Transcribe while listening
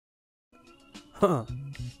Huh.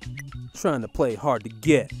 Trying to play hard to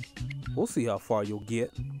get. We'll see how far you'll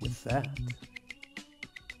get with that.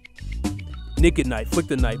 Nick at night, flick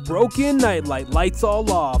the night, broken nightlight, lights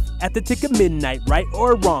all off. At the tick of midnight, right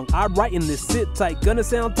or wrong, I write in this sit tight. Gonna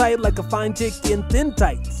sound tight like a fine chick in thin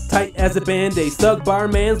tights. Tight as a band-aid, stuck by her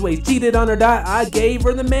man's waist. Cheated on her diet, I gave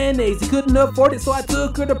her the mayonnaise. He couldn't afford it, so I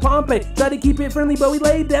took her to Pompeii. Tried to keep it friendly, but we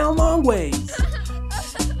laid down long ways.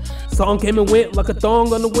 Song came and went like a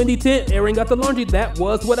thong on the windy tent. Aaron got the laundry, that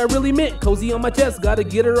was what I really meant. Cozy on my chest, gotta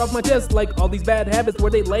get her off my chest. Like all these bad habits where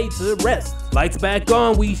they lay to rest. Lights back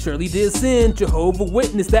on, we surely did sin. Jehovah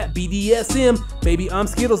Witness, that BDSM. Baby, I'm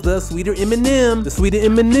Skittles, the sweeter M&M. The sweeter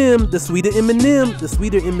M&M, the sweeter M&M. The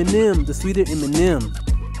sweeter M&M, the sweeter M&M.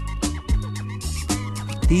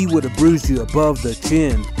 He would've bruised you above the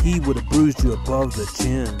chin. He would've bruised you above the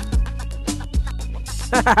chin.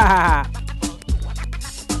 Ha ha ha!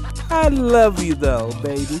 I love you though,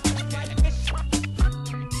 baby.